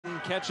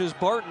catches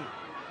Barton.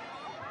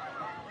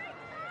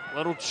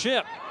 Little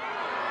chip.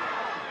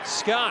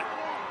 Scott.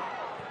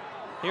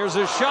 Here's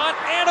a shot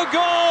and a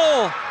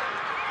goal!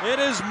 It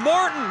is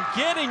Martin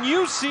getting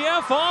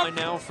UCF on.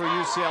 Now for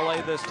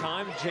UCLA this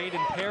time,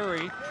 Jaden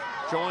Perry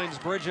joins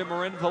Bridget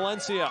Marin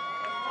Valencia.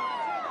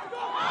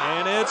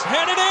 And it's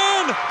headed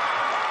in!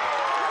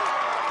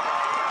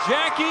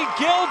 Jackie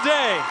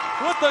Gilday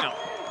with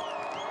the...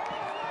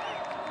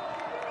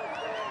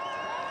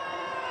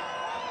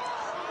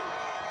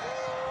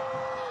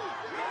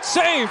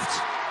 Saved!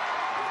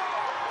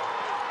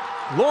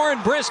 Lauren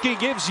Brisky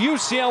gives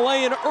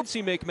UCLA an...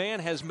 Nancy McMahon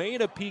has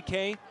made a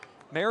PK.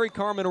 Mary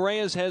Carmen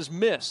Reyes has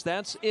missed.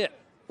 That's it.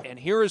 And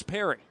here is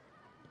Perry.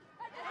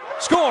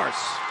 Scores!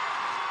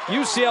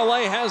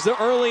 UCLA has the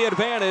early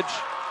advantage.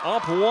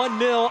 Up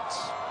 1-0.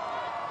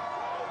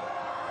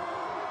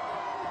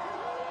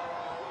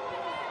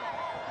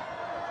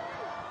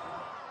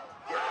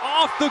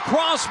 Off the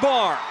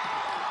crossbar.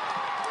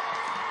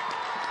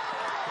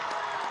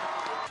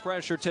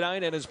 Pressure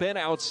tonight and has been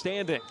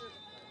outstanding.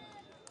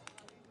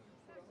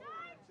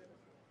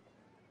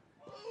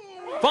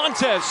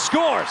 Fontes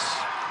scores.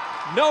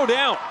 No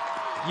doubt.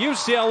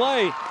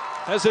 UCLA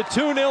has a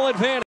 2-0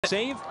 advantage.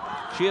 Save.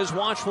 She has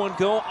watched one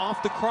go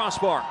off the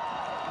crossbar.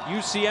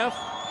 UCF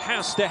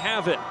has to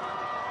have it.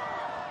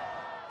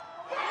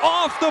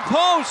 Off the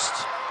post.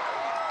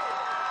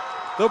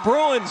 The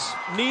Bruins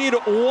need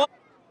one.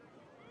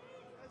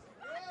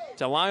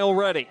 Delisle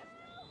ready.